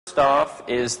First off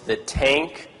is the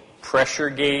tank pressure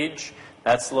gauge.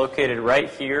 That's located right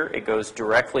here. It goes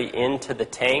directly into the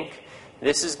tank.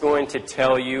 This is going to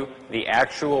tell you the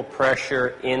actual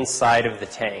pressure inside of the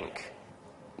tank.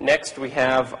 Next we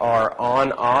have our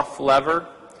on-off lever.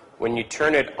 When you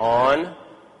turn it on,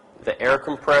 the air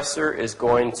compressor is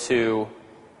going to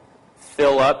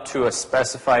fill up to a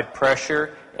specified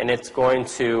pressure, and it's going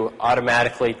to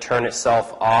automatically turn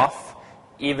itself off,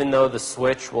 even though the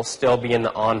switch will still be in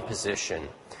the on position.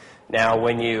 Now,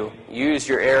 when you use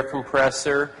your air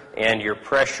compressor and your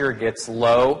pressure gets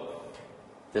low,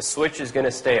 the switch is going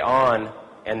to stay on,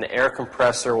 and the air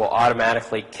compressor will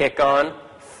automatically kick on,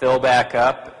 fill back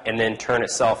up, and then turn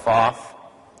itself off,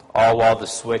 all while the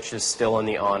switch is still in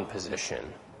the on position.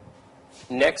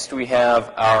 Next, we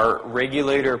have our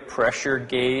regulator pressure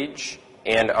gauge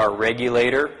and our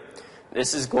regulator.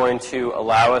 This is going to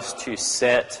allow us to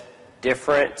set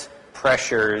different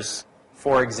pressures.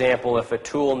 For example, if a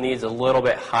tool needs a little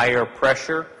bit higher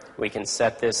pressure, we can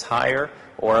set this higher,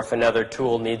 or if another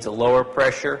tool needs a lower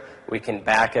pressure, we can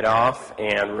back it off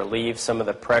and relieve some of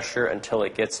the pressure until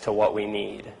it gets to what we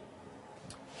need.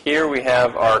 Here we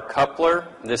have our coupler.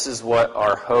 This is what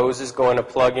our hose is going to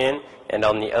plug in, and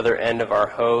on the other end of our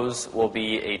hose will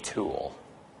be a tool.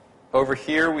 Over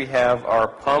here we have our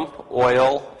pump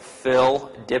oil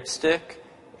fill dipstick,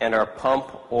 and our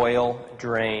pump oil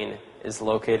drain is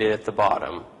located at the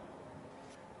bottom.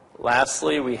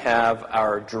 Lastly, we have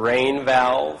our drain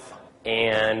valve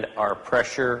and our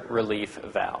pressure relief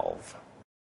valve.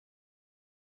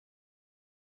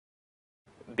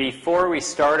 Before we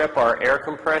start up our air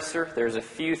compressor, there's a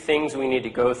few things we need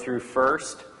to go through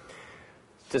first.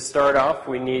 To start off,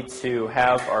 we need to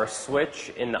have our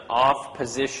switch in the off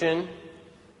position.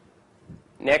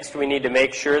 Next, we need to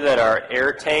make sure that our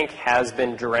air tank has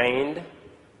been drained.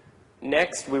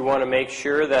 Next, we want to make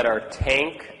sure that our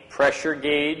tank pressure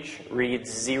gauge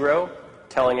reads 0,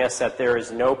 telling us that there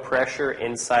is no pressure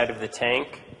inside of the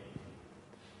tank.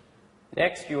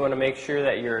 Next, you want to make sure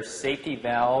that your safety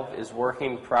valve is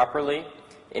working properly.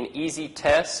 An easy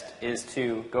test is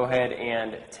to go ahead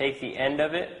and take the end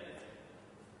of it,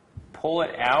 pull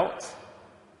it out,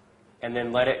 and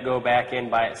then let it go back in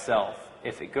by itself.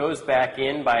 If it goes back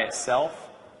in by itself,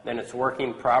 then it's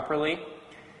working properly.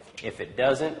 If it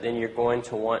doesn't, then you're going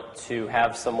to want to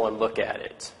have someone look at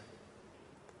it.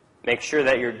 Make sure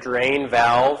that your drain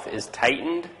valve is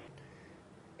tightened.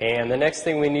 And the next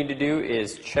thing we need to do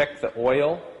is check the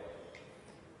oil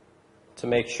to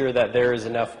make sure that there is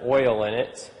enough oil in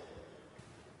it.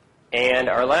 And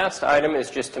our last item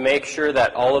is just to make sure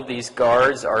that all of these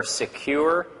guards are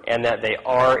secure and that they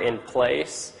are in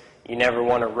place. You never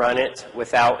want to run it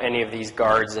without any of these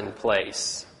guards in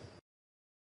place.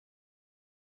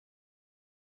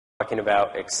 Talking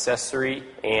about accessory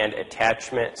and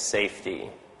attachment safety.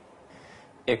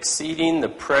 Exceeding the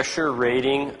pressure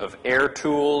rating of air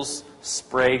tools,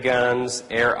 spray guns,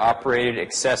 air-operated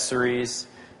accessories,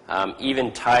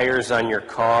 even tires on your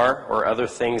car or other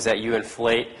things that you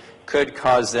inflate could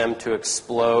cause them to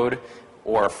explode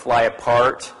or fly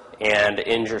apart and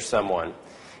injure someone.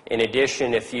 In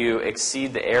addition, if you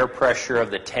exceed the air pressure of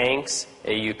the tanks,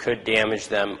 you could damage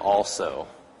them also.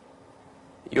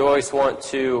 You always want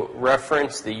to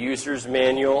reference the user's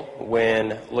manual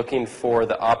when looking for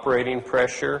the operating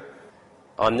pressure.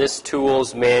 On this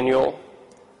tool's manual,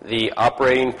 the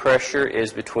operating pressure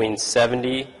is between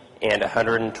 70 and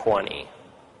 120.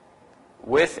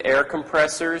 With air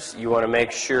compressors, you want to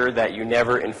make sure that you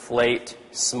never inflate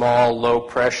small,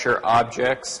 low-pressure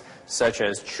objects such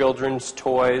as children's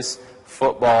toys,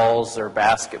 footballs, or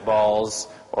basketballs,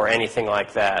 or anything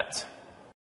like that.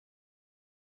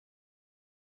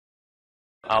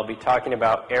 I'll be talking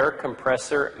about air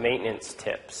compressor maintenance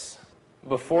tips.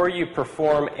 Before you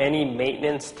perform any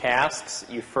maintenance tasks,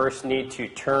 you first need to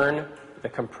turn the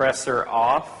compressor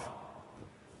off,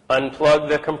 unplug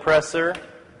the compressor,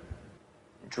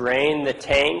 drain the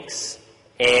tanks,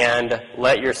 and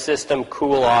let your system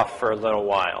cool off for a little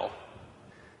while.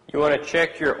 You want to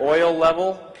check your oil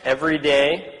level every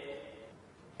day.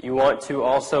 You want to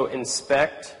also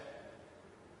inspect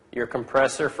your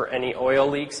compressor for any oil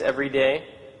leaks every day.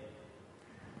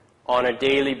 On a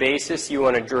daily basis, you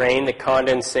want to drain the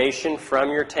condensation from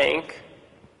your tank.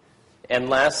 And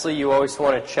lastly, you always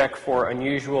want to check for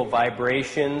unusual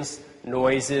vibrations,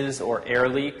 noises, or air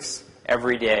leaks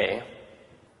every day.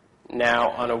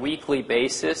 Now, on a weekly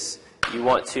basis, you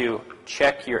want to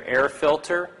check your air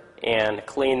filter and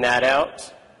clean that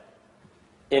out.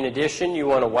 In addition, you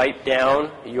want to wipe down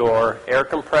your air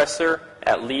compressor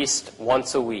at least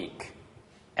once a week.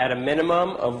 At a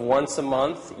minimum of once a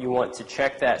month, you want to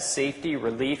check that safety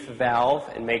relief valve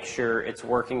and make sure it's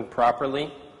working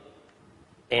properly.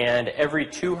 And every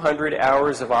 200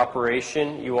 hours of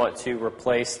operation, you want to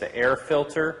replace the air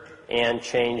filter and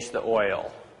change the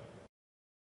oil.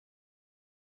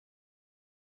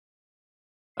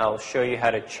 I'll show you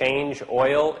how to change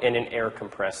oil in an air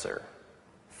compressor.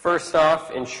 First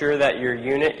off, ensure that your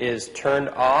unit is turned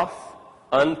off,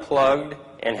 unplugged,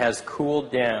 and has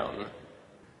cooled down.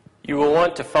 You will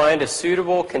want to find a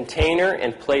suitable container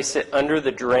and place it under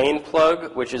the drain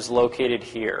plug, which is located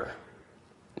here.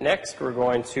 Next, we're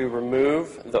going to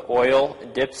remove the oil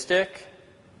dipstick.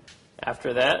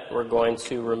 After that, we're going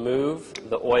to remove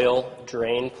the oil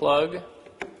drain plug.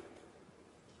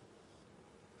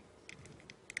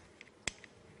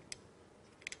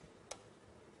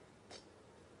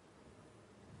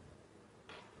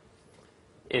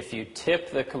 If you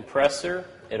tip the compressor,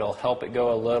 it'll help it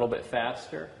go a little bit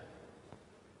faster.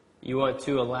 You want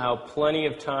to allow plenty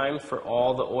of time for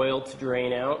all the oil to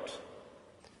drain out.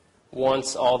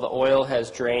 Once all the oil has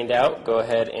drained out, go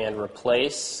ahead and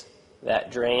replace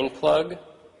that drain plug.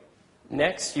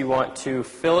 Next, you want to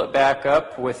fill it back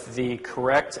up with the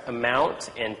correct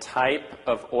amount and type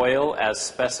of oil as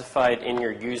specified in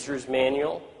your user's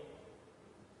manual.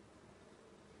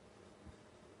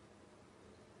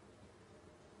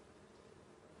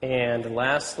 And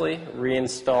lastly,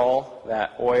 reinstall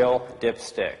that oil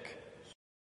dipstick.